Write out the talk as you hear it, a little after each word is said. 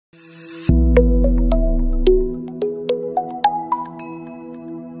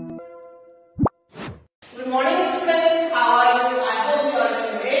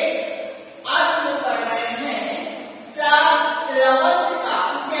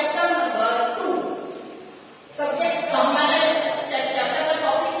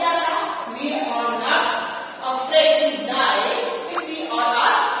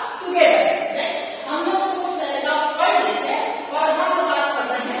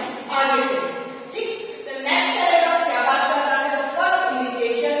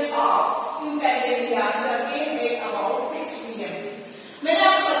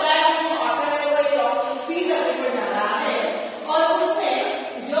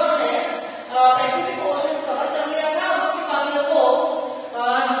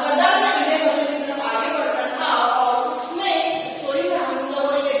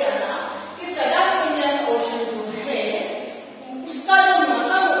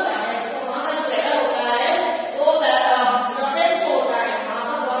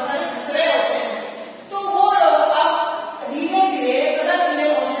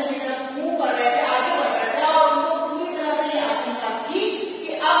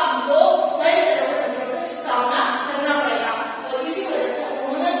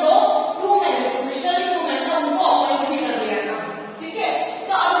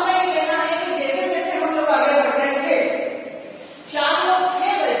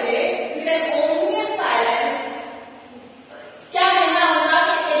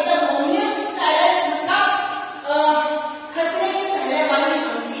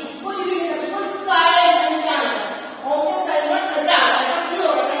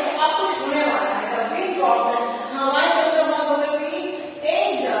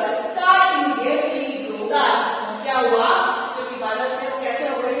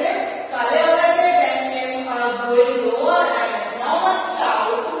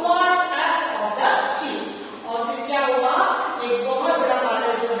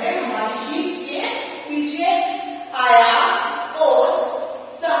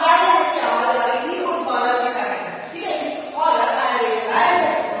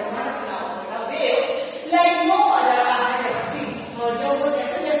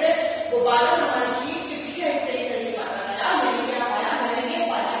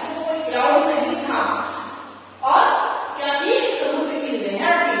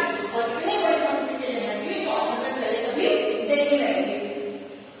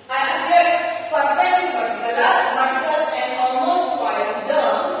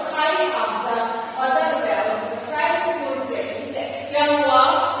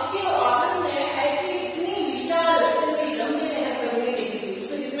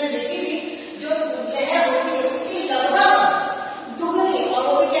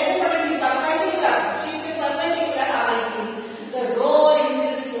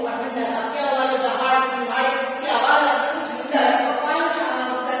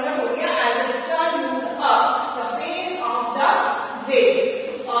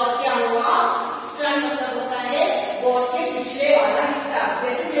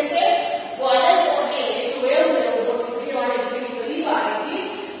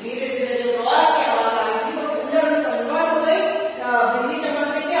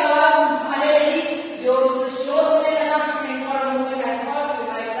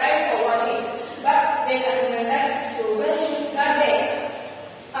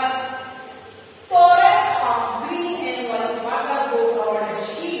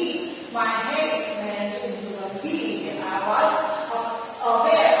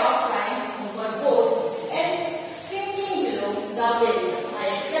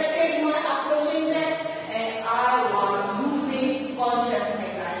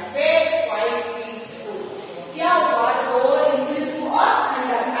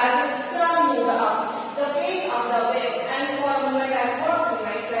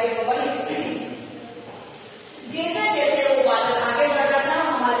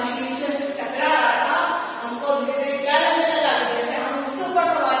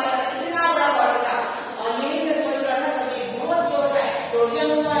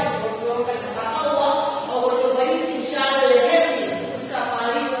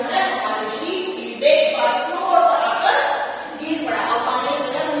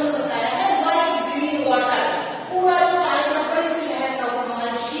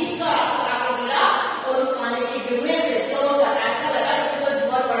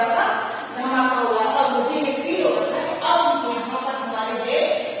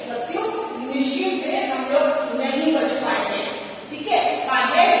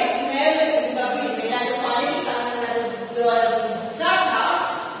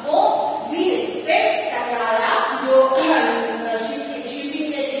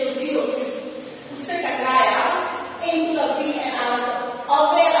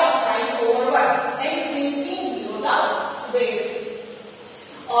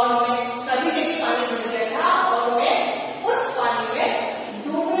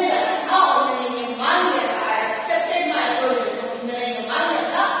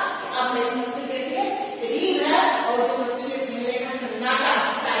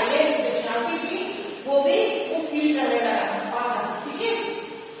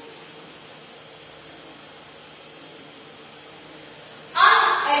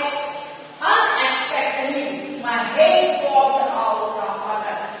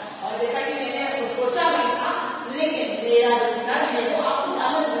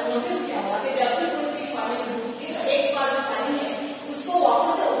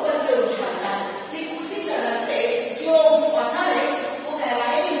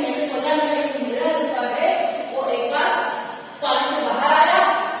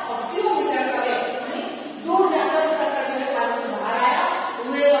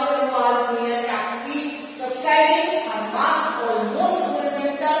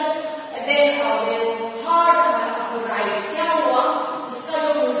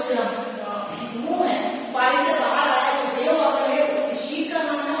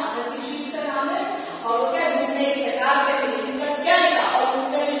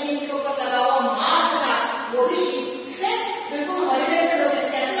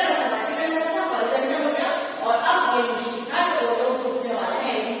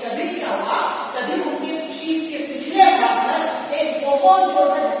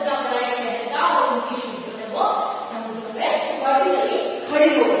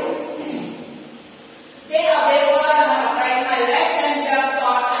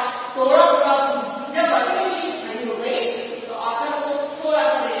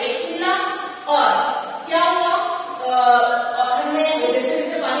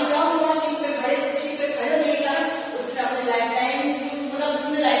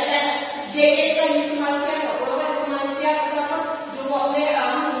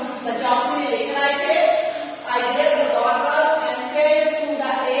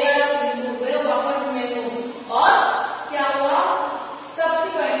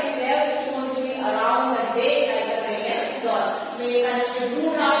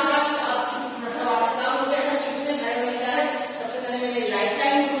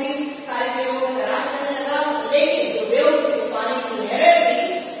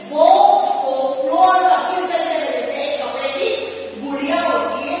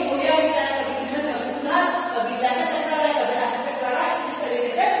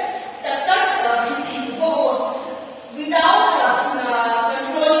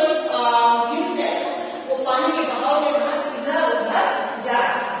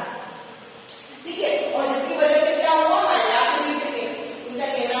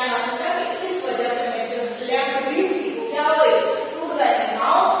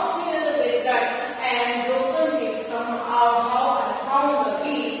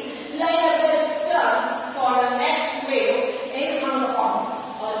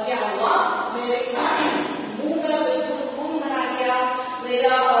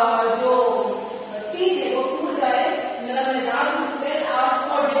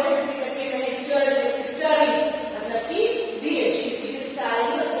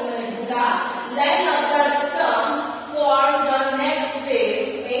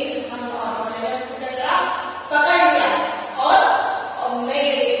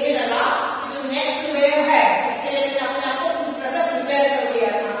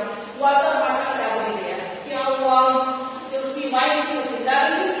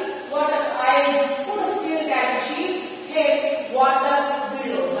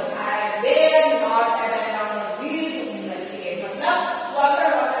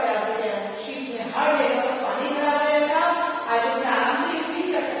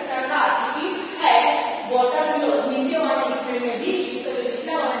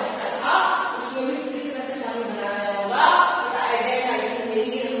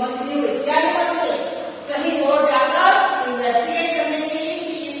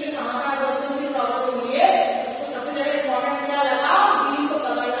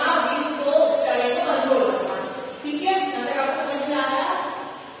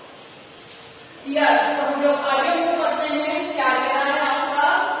Yes, तो हम लोग आगे मूव करते हैं। क्या कह रहा है आपका?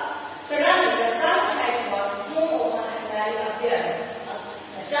 Suddenly the sun head was thrown open and Mary appeared.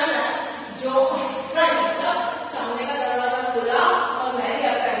 अचानक जो फ्रंट मतलब सामने का दरवाजा खुला और Mary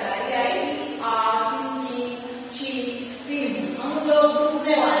appeared, Mary I. We are sinking, she screamed, हम लोग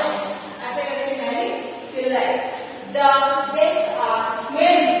डूबने वाले हैं, ऐसे करके Mary feel like the desks are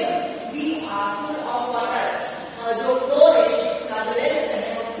smelled, we are full of water. जो फ्लोर है का जो रेस्ट है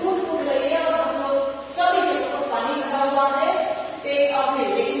वो टूट गई है और हम लोग सभी जगह पर पानी भरा हुआ है। टेक ऑफ है,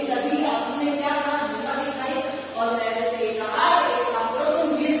 लेकिन तभी आंसू ने क्या कहा? झुका दिखाई और मैंने से कहा एक काम करो, तुम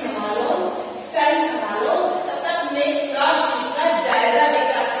भी संभालो, स्टाइल संभालो, तब तक मैं शिप का जायजा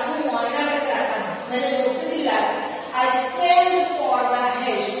लेकर आता हूँ, मुआयना करके आता हूँ। मैंने दोस्त से चिल्लाया, I stand for the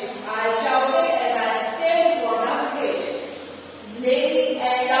head, I shouted as I stand for the head, lady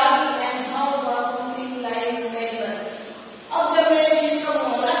and darling and how the complete line member. अब जब मैंने शिप का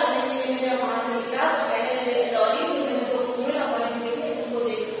मुआयना करने के लिए मेरे वहां से निकला तो मैंने डॉली की मैंने तो कुएं ना पॉइंट देखे,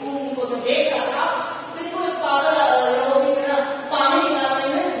 उनको तो देख रहा था बिल्कुल पागल लोगों की तरह पानी निकालने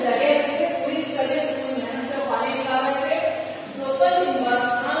में लगे थे, पूरी तरह से पूरी मेहनत से पानी निकाल रहे थे। ब्रोकन टिम्बर्स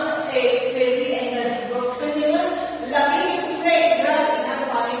हंग eight crazy angles, broken timber लकड़ी के टुकड़े इधर इधर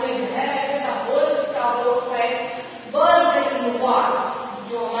पानी में बह रहे थे। The whole starboard side burst in water,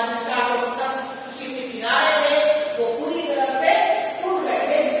 जो हमारे स्टारबोर्ड का शिप के किनारे थे वो पूरी तरह से टूट गए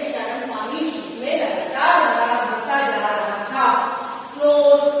थे, जिसके कारण पानी में लगातार बढ़ता जा रहा था।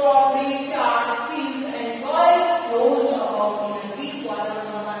 Clothes, crockery, charts, steels and toys flows about in a deep water।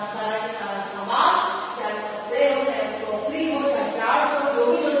 हमारा सारा के सारा सामान, चाहे कपड़े हो, चाहे क्रॉकरी हो, चाहे चार्ट्स हो, जो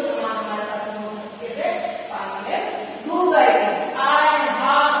भी सामान हमारे पास हो, उसके पानी में डूब गए थे। I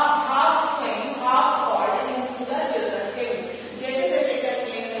half swam, half crawled into the children's cabin। जैसे जैसे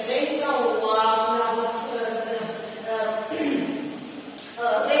कैसे रेन का हुआ,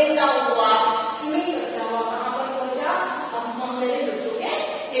 रेन का हुआ, स्विमिंग करता हुआ कहाँ पर पहुंचा? अब हम मेरे बच्चों के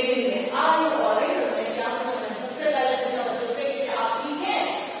केबिन में। Are you alright? मैंने क्या पूछा? मैंने सबसे पहले पूछा बच्चों से कि आप ठीक हैं?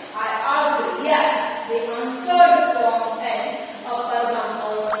 I asked yes, they answered from an upper one.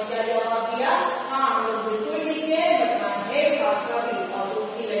 और उन्होंने क्या जवाब दिया? हाँ, हम लोग बिल्कुल ठीक है, but my head hertz a bit. और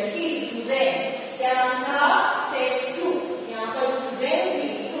उसकी लड़की सुजैन, क्या नाम था? सेड सू। यहाँ पर सुजैन थी,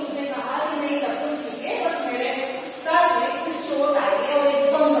 उसने कहा कि नहीं सब कुछ ठीक है, बस मेरे सर में कुछ चोट आई है और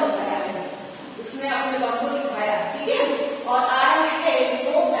एक बम बन गया है। उसने अपने बम को दिखाया, ठीक है, और I had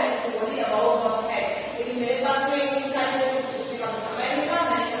no time to worry about what said. लेकिन मेरे पास में एक इंसान को सोचने का समय नहीं था।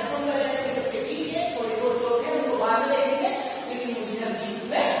 मैंने कंफर्म कर लिया कि बच्चे ठीक है, थोड़ी बहुत चोट है, उनको बाद में देखेंगे, लेकिन मुझे अब जीप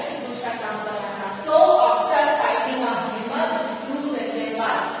में दूसरा काम करना था। So after fighting a hammer, screws and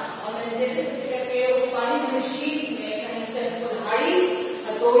canvas, और मैंने जैसे जैसे करके उस पानी भरे शीट में कहीं से कुल्हाड़ी,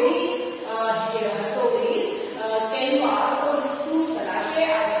 हथौड़ी, कैनवास और स्क्रूज तलाशे।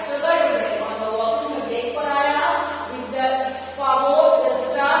 आई स्ट्रगल्ड और वापस में ब्रेक पर आया with the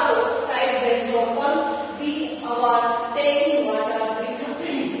starboard side bench open. We were taking water with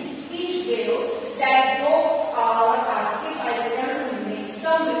each wave that broke our task। If I returned to make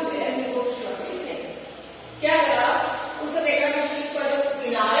some repair, we would surely sink। क्या करा? उसने देखा कि शिप का जो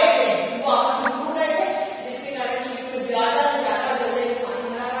किनारे थे वो आपस में टूट गए थे, जिसके कारण शिप में ज्यादा से ज्यादा जल्दी पानी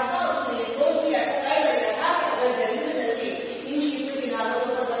भरा रहा था। उसने ये सोच लिया, तय कर लिया था कि अगर जल्दी से जल्दी इन शिप के किनारों को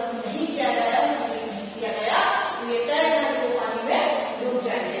तब्दील नहीं किया गया, नहीं किया गया, तो ये तय है कि वो पानी में डूब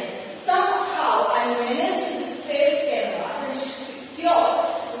जाएंगे। Somehow I managed to space canvas and secure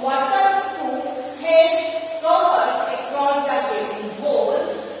waterproof hedge covers across the cabin hole।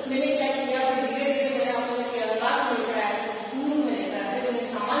 मैंने क्या किया? धीरे धीरे मैंने अपने canvas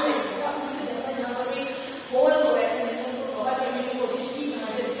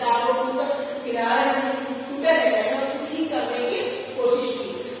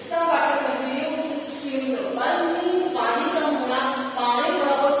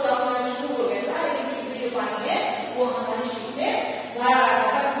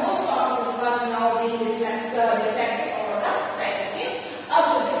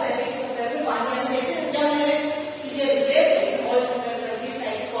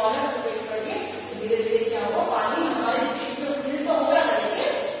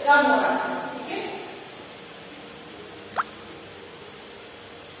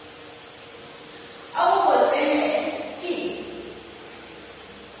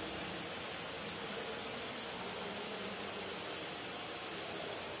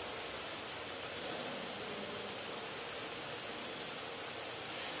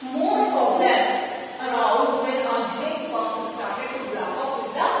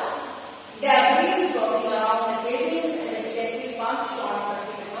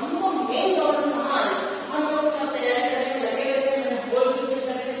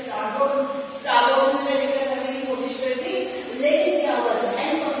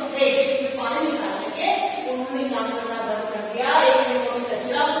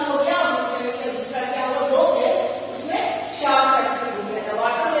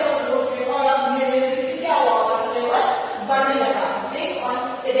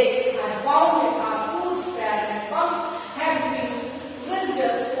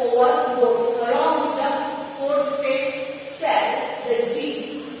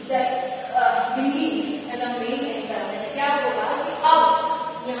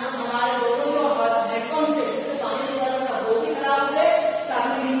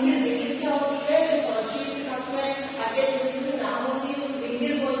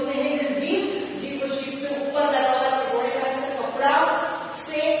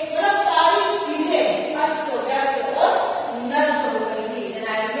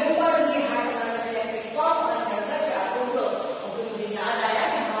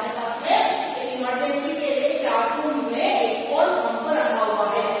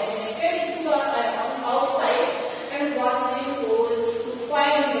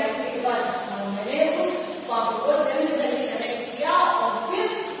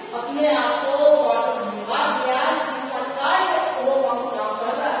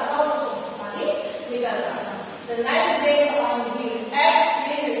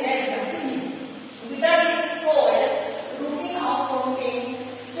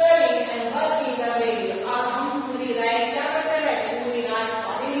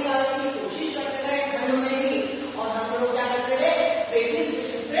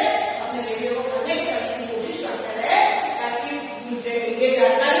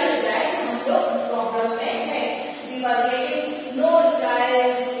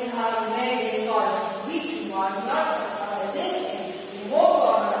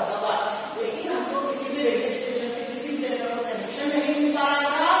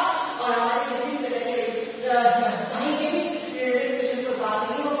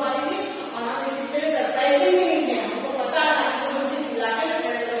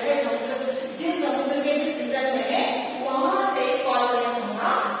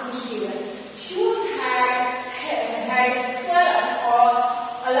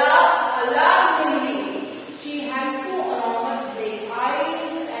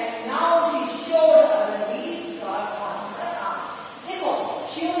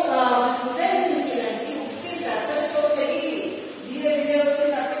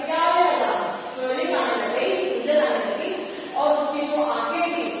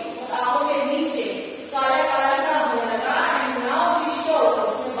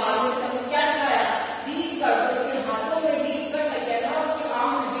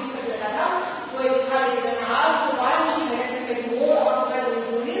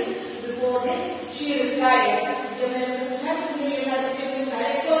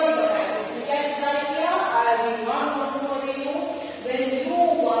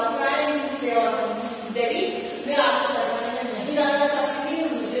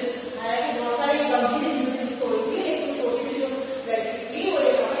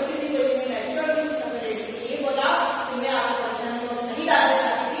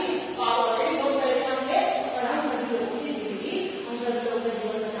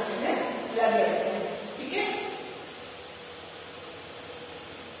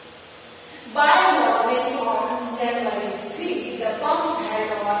By modeling on January 3, the pumps had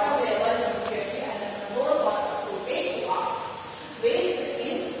the water level sufficiently and the control was to take loss waste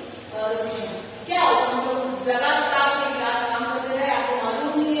in revision. क्या होगा, हम लोग लगातार काम करते रहे, आपको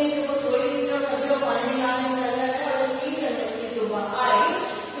मालूम नहीं है कि वो सोई जब सभी लोग पानी निकालने में लग रहे थे और जब 3 जनवरी की सुबह आई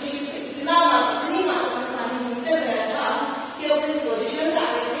तो शिप से इतनी मात्रा में पानी निकल रहा था कि वो इस पोजिशन में आ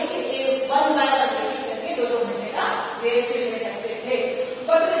गए थे कि 1 बाय 1 करके 2-2 घंटे का वेस्ट ले सकते थे.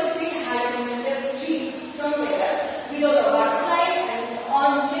 But the street had a tremendous leak somewhere below the water line, and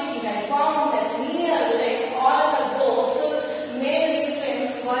on checking I found that near lake all the boats made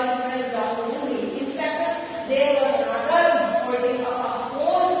difference was pressed down to the leak. In fact, there was another holding up a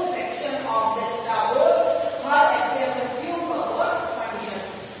whole section of the starboard hull except a few covered partitions.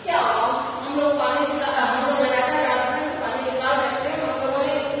 क्या हुआ, हम लोग लगातार रात भर से पानी निकाल रहे थे. हम लोगों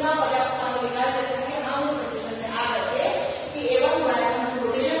ने इतना पर्याप्त पानी निकाल देते हैं कि हम उस कंडीशन में आ गए थे कि एवं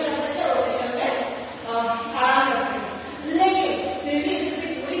रोटेशन कर सके, रोटेशन में आराम कर सके. लेकिन फिर भी स्थिति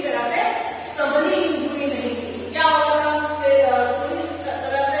पूरी तरह से संभली हुई नहीं थी. क्या होगा था, पूरी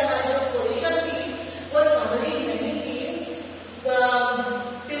तरह से हमारी जो पोजीशन थी वो संभली नहीं थी.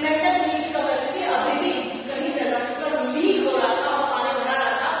 ट्रिमेंडस लीक सब थी, अभी भी कहीं जगह पर लीक हो रहा था और पानी भरा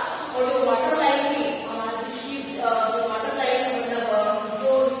रहा था. और जो वाटर लाइन थी हमारी शिप, जो वाटर लाइन मतलब जो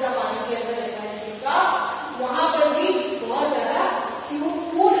हिस्सा पानी के अंदर रहता है शिप का, वहां पर भी बहुत ज्यादा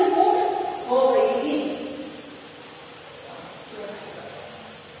फूट हो गई थी.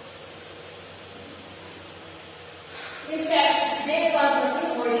 In fact, there was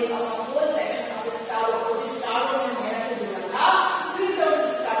something holding up a whole section of the starboard. तो जिस starboard में अंधेरा से जुड़ा था, फिर से उस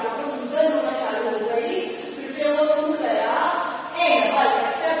starboard को उधर होना चालू हो गई, फिर से वो टूट गया. And all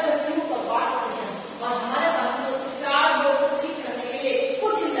except the few covered partitions. और हमारे पास तो starboard को ठीक करने के लिए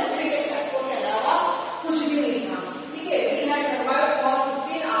कुछ लकड़ी के टुकड़ों के अलावा कुछ भी नहीं था. ठीक है, we had survived for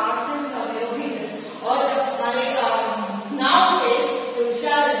 15 hours since the wave. और जब हमारे नाव से जो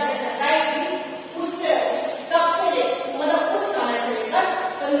विशाल लहर टकराई थी, उससे तब से मतलब उस समय से लेकर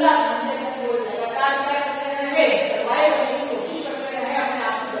 15 घंटे तक वो लगातार क्या करते रहे, सर्वाइव करने की कोशिश करते रहे, अपने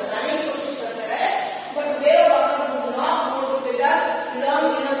आप को बचाने की कोशिश करते रहे. But wave water could not go together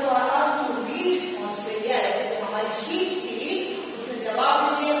long enough for us to reach Australia. लेकिन हमारी शिप थी, उसने जवाब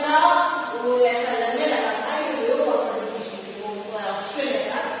नहीं दिया था. वो ऐसा लगने लगा था कि वेव वाटर की शिप वो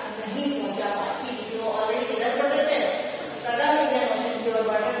ऑस्ट्रेलिया नहीं पहुंचा पाती, जो ऑलरेडी इधर बढ़ रहे थे. सदर्न इंडियन ओशन की ओर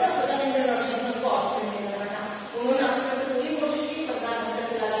बढ़ रहे थे, सदर्न इंडियन ओशन में उनको ऑस्ट्रेलिया में बैठा. उन्होंने अपनी तरफ से पूरी कोशिश की, 15 घंटे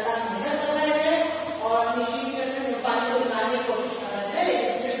से लगातार मेहनत कर रहे थे और अपनी शिप में से पानी को निकालने की कोशिश कर रहे थे. लेकिन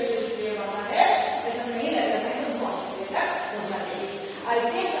फिर भी कुछ वेव आता है, ऐसा नहीं लग रहा था कि उनको ऑस्ट्रेलिया तक पहुंचा देगी. I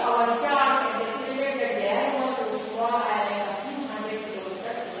checked our charts and calculated that the air was too small and a few hundred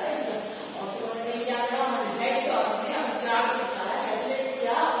kilometers west. और उन्होंने क्या करा, हमने डिसाइड किया, हमने अपना चार्ट निकाला, कैलकुलेट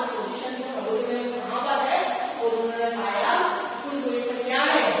किया अपनी पोजीशन को, समुद्र में कहाँ पर है, और उन्होंने पाया कुछ दूरी पर क्या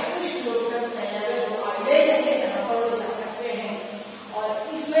है, कुछ किलोमीटर फैला हुआ दो आइलैंड है जहाँ पर वो जा सकते हैं. और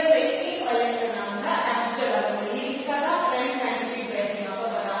इसमें से एक आइलैंड का नाम था एम्स्टर्डम. ये इसका था फ्रेंच साइंटिफिक बेस, यहाँ पर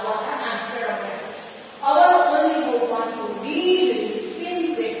बना हुआ था एम्स्टर्डम में. Our only hope was to reach the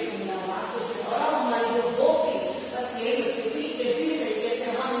spin peaks in the last ocean. और अब हमारी जो होप थी बस यही बची थी, किसी भी तरीके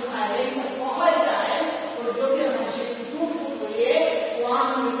से हम इस आइलैंड पर पहुंच जाए और जो भी हमारी शिप टूट हुई है वहां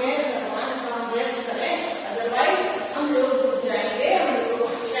हम रिपेयर करवाएं, हम रेस्ट करें. अदरवाइज हम लोग डूब जाएंगे, हम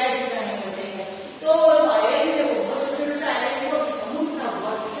लोग शायद जितना नहीं बचेंगे. तो आइलैंड से वो बहुत छोटे से आइलैंड को समुद्र था,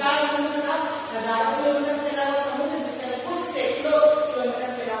 बहुत विशाल समुद्र था, हजारों किलोमीटर फैला हुआ समुद्र, जिसके अंदर कुछ सैकड़ों किलोमीटर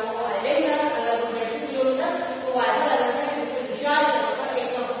फैला हुआ आइलैंड था, अलग 150 किलोमीटर. तो ऐसा लग रहा था कि जैसे विशाल जगह पर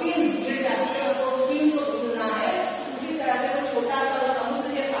एक पिन गिर जाती है और उस पिन को ढूंढना है. उसी तरह से वो छोटा सा समुद्र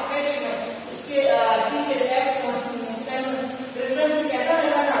के सापेक्ष में इसके सी के लेफ्ट डिफरेंस में कैसा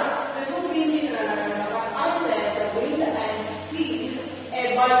लगा था, बिल्कुल पिन की तरह लग रहा था. Unless the wind and seas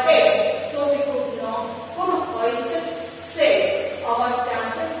abated, so we could hoist sail. Our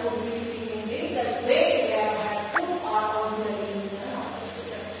chances would be seemingly the great we had put our auxiliary in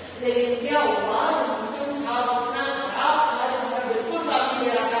opposition. लेकिन क्या हुआ, जो मौसम था वो इतना खराब था, जो हमारा बिल्कुल साथ नहीं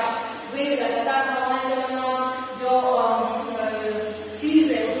दे रहा था. विंड लगातार हवाएं चलना, जो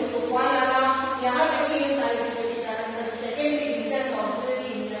सीज है उसको तूफान आना, यहाँ तक कि इन सारी चीजों के कारण सेकेंडरी इंजन, ऑक्सिलरी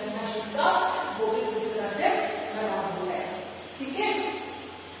इंजन था शिप का, वो भी पूरी तरह से खराब हो गया. ठीक है.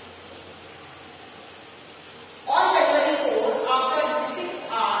 On January 4, after 6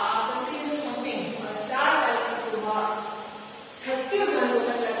 hours of continuous pumping, star की शुरुआत 36 घंटों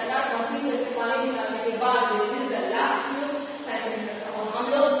तक लगातार पंपिंग करके पानी निकालने के बाद this is the last few centimetres, और हम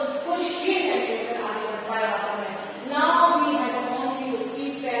लोग कुछ ही सेंटीमीटर आगे बढ़ पाए वाटर में. Now we have only to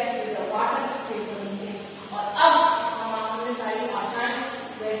keep pace with the water stable. और अब हमने सारी आशाएं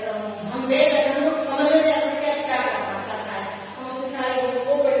हम देख रहे हम लोग समझ में नहीं आता क्या करना है। हम अपने सारे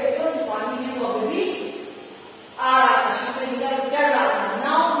वो बैठे थे जो पानी है वो अभी भी आ रहा था, यहाँ पे निकल चल रहा था।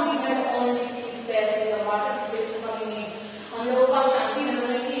 Now we have only space in the water space coming in. हम लोगों का शांति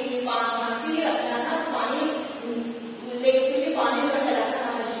रखने की शांति रखना था, पानी लेक के लिए पानी जो है रखना था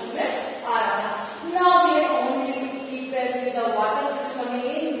मशीन में आ रहा था। Now we have only space in the water coming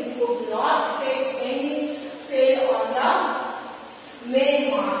in. We could not set any cell on the main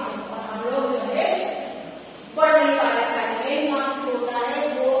मास्ट। और हम लोग जो है बढ़ नहीं पा रहे थे। मेन मास्ट जो होता है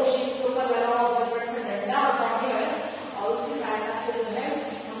वो शिप के ऊपर लगा हुआ बहुत बड़ा सा डंडा होता है और उसकी सहायता से जो है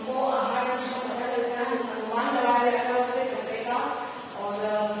हमको हर दिशा पता चलता है, अनुमान लगाया जाता है उससे खतरे का और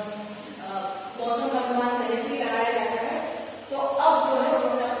मौसम का अनुमान पहले से लगाया जाता है। तो अब जो है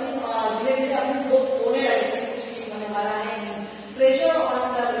उन्होंने अपनी धीरे धीरे अपनी बुक खोने लगे थे कुछ नहीं होने वाला है। Pressure on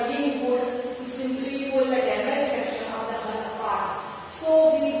the reading board simply pull the damage section of the हल apart. So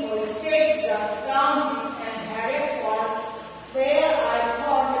we hoisted the stump and headed for where I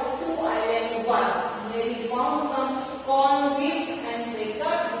thought to island 1. Mary found some corn beef and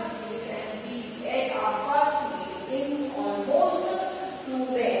breakers biscuits and we ate our first meal in almost 2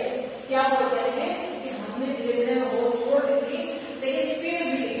 days. क्या बोलते हैं कि हमने धीरे धीरे वो छोड़ दी थी, लेकिन फिर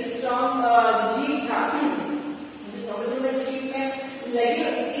भी स्ट्रॉन्ग जीप था जो समुद्र में जीप में लगी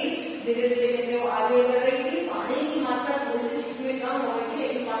हुई थी, धीरे धीरे वो आगे बढ़ रही थी। पानी की मात्रा थोड़ी सी शिप में कम हो गई थी,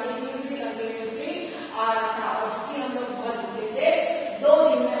 लेकिन पानी फिर भी कंटिन्यूसली आ रहा था। और चूंकि हम लोग बहुत भूखे थे, 2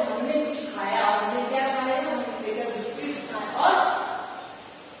 दिन में हमने कुछ खाया। हमने क्या खाया? हमने ब्रेकर बिस्किट्स खाए और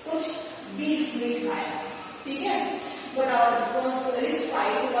कुछ बीफ मीट खाया, ठीक है। But our response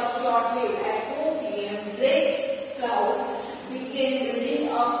fight was short-lived. Eight 4 PM black clouds began building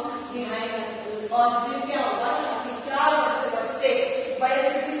up behind us. और फिर क्या होगा? शाम के 4 बजते बड़े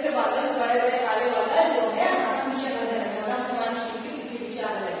से फिर से बादल, बड़े बड़े काले बादल जो है हमारा पीछे करने लगे, मतलब हमारे शिप के पीछे पीछे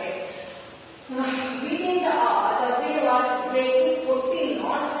आने लगे। Within the hour, the wind was breaking 40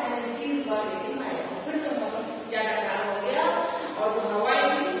 knots and the seas were getting higher. फिर से मौसम ज्यादा खराब हो गया और जो हवाएं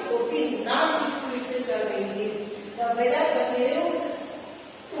थी 40 knots की स्पीड से चल रही थी। The weather continued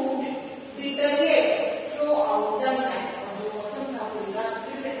to deteriorate throughout the night. और जो मौसम था पूरी रात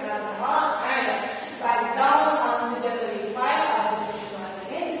फिर से खराब रहा and back down on January 5 our situation was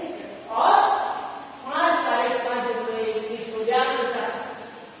again different. और 5:30 सूर्यास्त तक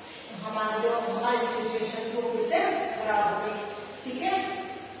हमारी सिचुएशन को फिर से खराब हो गई, ठीक है।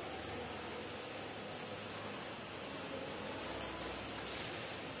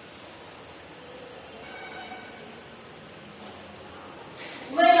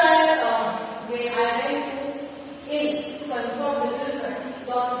 When I went to confirm the children,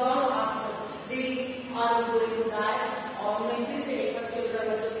 Don asked, are you going to die? और मैं फिर से एक चिल्ड्रन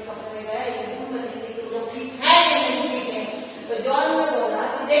बच्चों के कमरे में गया, एक रूम में देखने के लोग ठीक है या नहीं ठीक है। तो जॉन ने बोला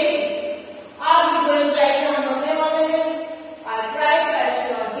daddy are we going to die? हम मरने वाले हैं। I tried to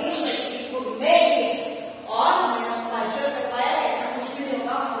assure him that he could make it। और मैंने उनका आश्चर्य करवाया ऐसा कुछ भी नहीं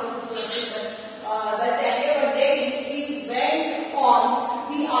होगा, हम लोग सुरक्षित बचाएंगे। But then he went on,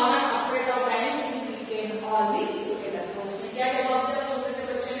 we are not afraid of dying if we can all be together। तो उसने क्या जवाब दिया छोटे से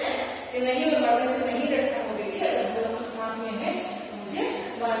बच्चे ने कि नहीं, मैं मरने से नहीं डरता हूँ बेटी, अगर हम लोग साथ में हैं तो मुझे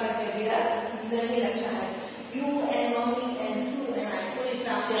मरने से भी डर नहीं लगता है। You and mommy and Sue and I, कोई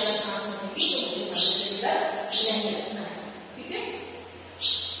साथ ज्यादा साथ नहीं, तो मुझे मरने से डर नहीं लगता।